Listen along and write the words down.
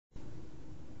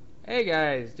Hey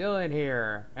guys, Dylan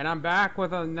here, and I'm back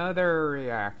with another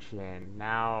reaction.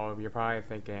 Now, you're probably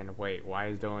thinking, wait, why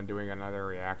is Dylan doing another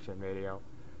reaction video?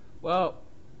 Well,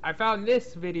 I found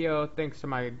this video thanks to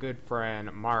my good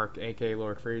friend Mark, aka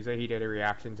Lord Frieza. He did a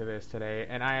reaction to this today,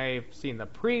 and I've seen the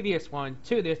previous one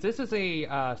to this. This is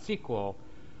a sequel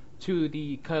to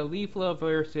the Kefla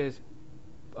versus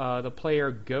the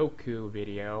player Goku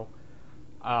video.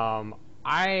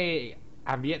 I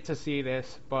have yet to see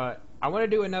this, but I want to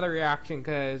do another reaction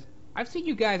because I've seen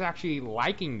you guys actually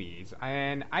liking these,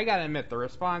 and I gotta admit the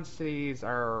response to these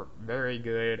are very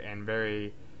good and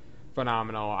very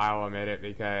phenomenal. I'll admit it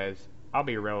because I'll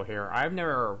be real here. I've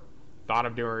never thought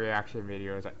of doing reaction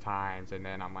videos at times, and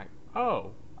then I'm like,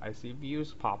 oh, I see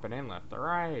views popping in left or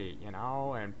right,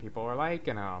 and people are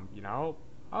liking them,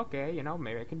 okay,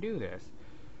 maybe I can do this.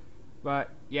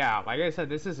 But yeah, like I said,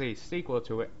 this is a sequel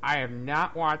to it. I have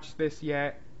not watched this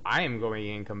yet. I am going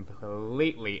in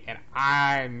completely, and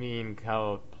I mean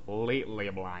completely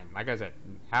blind. Like I said,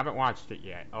 haven't watched it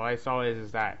yet. All I saw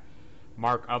is that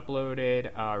Mark uploaded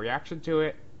a reaction to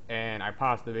it, and I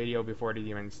paused the video before it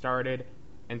even started,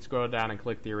 and scrolled down and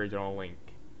clicked the original link.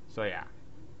 So yeah.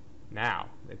 Now,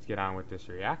 let's get on with this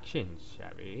reaction, shall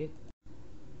we?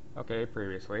 Okay,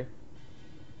 previously.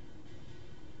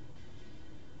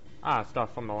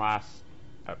 Stuff from the last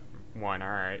one.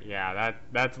 Alright, yeah,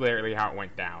 that's literally how it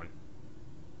went down.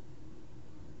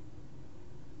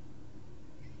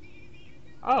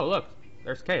 Oh, look,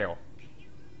 there's Kale.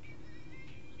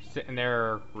 Sitting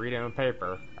there reading the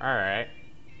paper. Alright.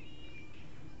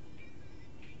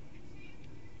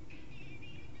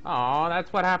 Oh,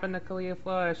 that's what happened to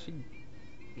Kefla. She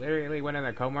literally went in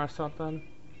a coma or something.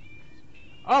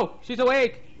 Oh, she's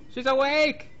awake! She's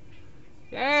awake!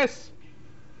 Yes!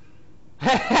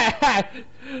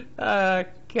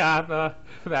 Kefla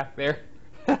back there.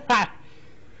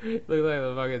 Look like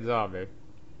the fucking zombie.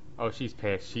 Oh, she's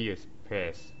pissed. She is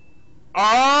pissed.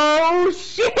 Oh,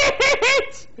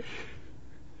 shit!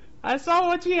 I saw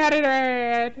what she had in her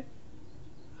hand.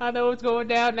 I know what's going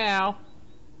down now.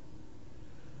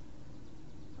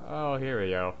 Oh, here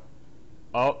we go.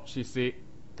 Oh,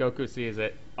 Goku sees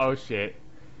it. Oh, shit.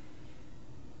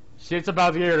 Shit's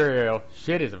about to get real.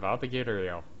 Shit is about to get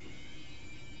real.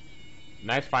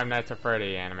 Nice Five Nights at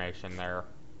Freddy animation there.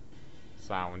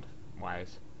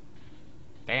 Sound-wise.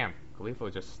 Damn,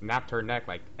 Kefla just snapped her neck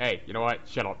like, hey, you know what?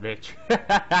 Shut up, bitch.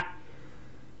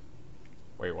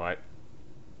 Wait, what?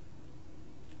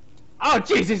 Oh,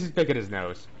 Jesus, he's picking his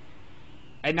nose.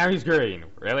 And now he's green.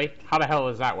 Really? How the hell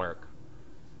does that work?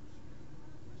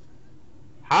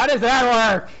 How does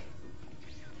that work?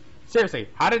 Seriously,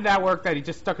 how did that work that he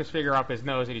just stuck his finger up his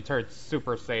nose and he turned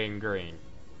Super Saiyan green?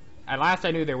 At last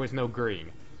I knew there was no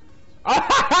green.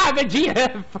 Oh,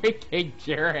 Vegeta freaking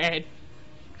Jared.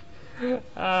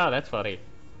 Oh, that's funny.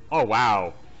 Oh,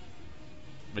 wow.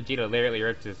 Vegeta literally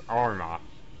ripped his arm off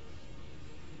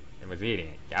and was eating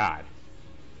it. God.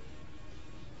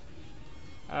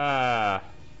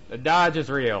 The dodge is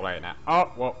real right now.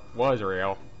 Oh, well, was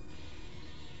real.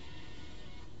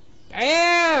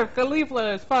 Damn,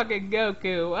 Kefla is fucking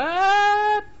Goku.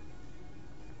 What?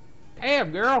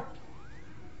 Damn, girl.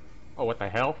 Oh, what the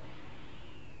hell?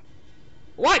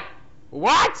 What?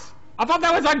 What? I thought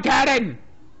that was on canon.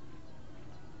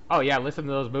 Oh yeah, listen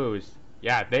to those boos.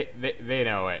 Yeah, they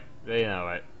know it. They know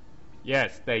it.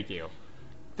 Yes, thank you.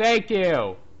 Thank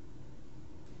you.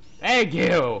 Thank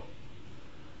you.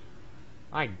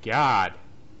 My God.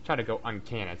 Try to go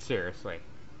uncanon, seriously.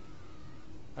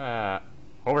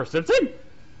 Homer Simpson?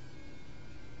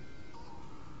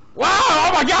 Wow!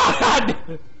 Oh my God!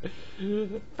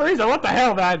 Frieza, what the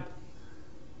hell, man?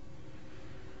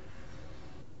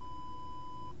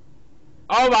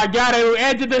 Oh my God, it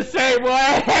ended the same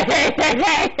way!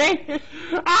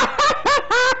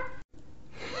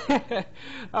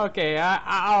 Okay,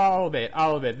 I'll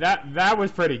admit, that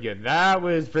was pretty good. That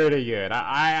was pretty good.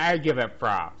 I give it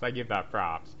props. I give that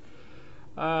props.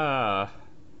 But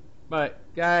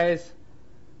guys,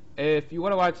 if you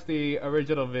want to watch the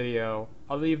original video,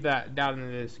 I'll leave that down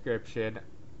in the description.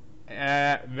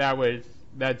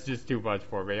 That's just too much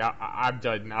for me. I'm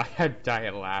done now. I'm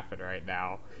dying laughing right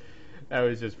now. That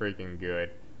was just freaking good.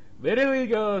 Literally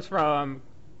goes from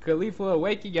Kefla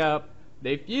waking up,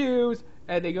 they fuse,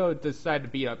 and they go decide to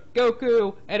beat up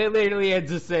Goku, and it literally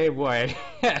ends the same way.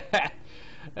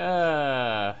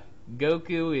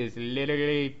 Goku is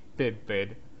literally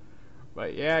pimpin'.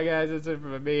 But yeah, guys, that's it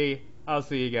for me. I'll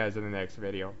see you guys in the next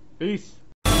video. Peace.